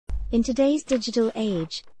In today's digital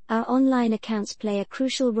age, our online accounts play a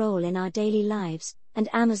crucial role in our daily lives, and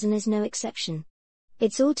Amazon is no exception.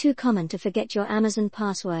 It's all too common to forget your Amazon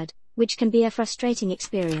password, which can be a frustrating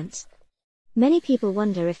experience. Many people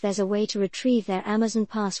wonder if there's a way to retrieve their Amazon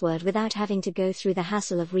password without having to go through the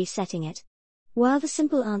hassle of resetting it. While the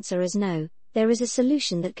simple answer is no, there is a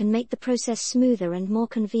solution that can make the process smoother and more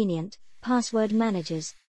convenient: password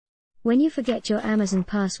managers. When you forget your Amazon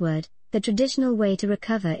password, the traditional way to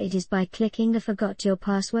recover it is by clicking the Forgot Your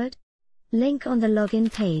Password link on the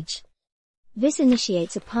login page. This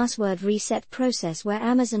initiates a password reset process where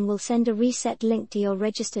Amazon will send a reset link to your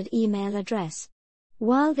registered email address.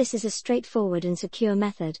 While this is a straightforward and secure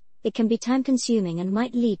method, it can be time-consuming and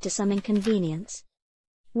might lead to some inconvenience.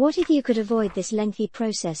 What if you could avoid this lengthy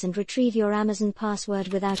process and retrieve your Amazon password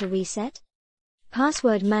without a reset?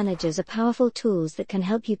 Password managers are powerful tools that can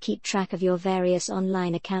help you keep track of your various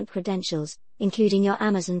online account credentials, including your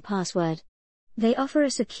Amazon password. They offer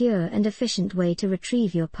a secure and efficient way to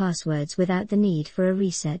retrieve your passwords without the need for a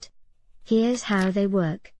reset. Here's how they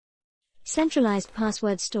work. Centralized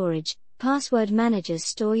password storage. Password managers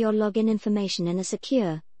store your login information in a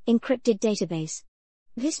secure, encrypted database.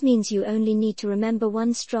 This means you only need to remember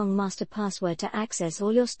one strong master password to access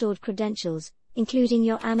all your stored credentials, including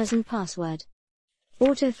your Amazon password.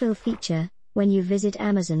 Autofill feature. When you visit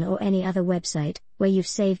Amazon or any other website where you've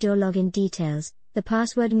saved your login details, the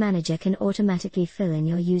password manager can automatically fill in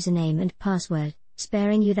your username and password,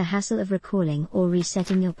 sparing you the hassle of recalling or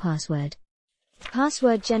resetting your password.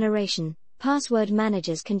 Password generation. Password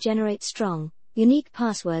managers can generate strong, unique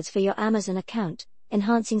passwords for your Amazon account,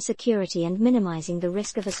 enhancing security and minimizing the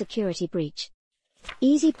risk of a security breach.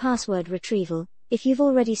 Easy password retrieval. If you've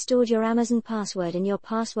already stored your Amazon password in your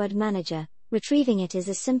password manager, retrieving it is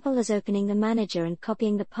as simple as opening the manager and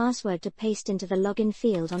copying the password to paste into the login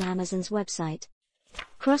field on Amazon's website.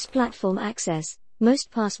 Cross-platform access.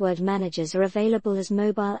 Most password managers are available as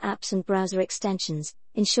mobile apps and browser extensions,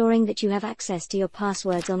 ensuring that you have access to your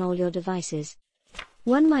passwords on all your devices.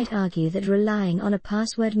 One might argue that relying on a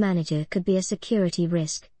password manager could be a security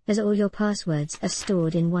risk, as all your passwords are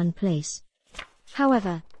stored in one place.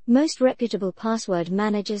 However, most reputable password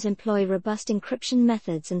managers employ robust encryption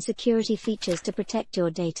methods and security features to protect your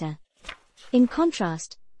data. In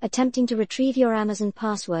contrast, attempting to retrieve your Amazon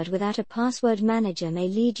password without a password manager may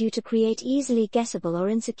lead you to create easily guessable or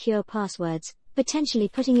insecure passwords, potentially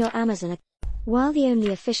putting your Amazon. While the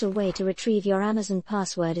only official way to retrieve your Amazon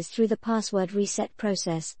password is through the password reset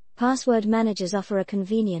process, password managers offer a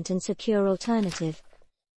convenient and secure alternative.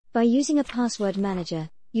 By using a password manager,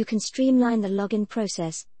 you can streamline the login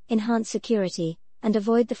process, enhance security, and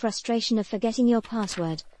avoid the frustration of forgetting your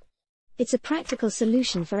password. It's a practical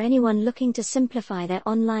solution for anyone looking to simplify their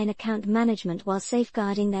online account management while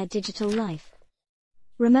safeguarding their digital life.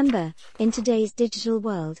 Remember, in today's digital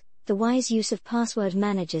world, the wise use of password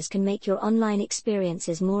managers can make your online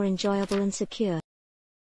experiences more enjoyable and secure.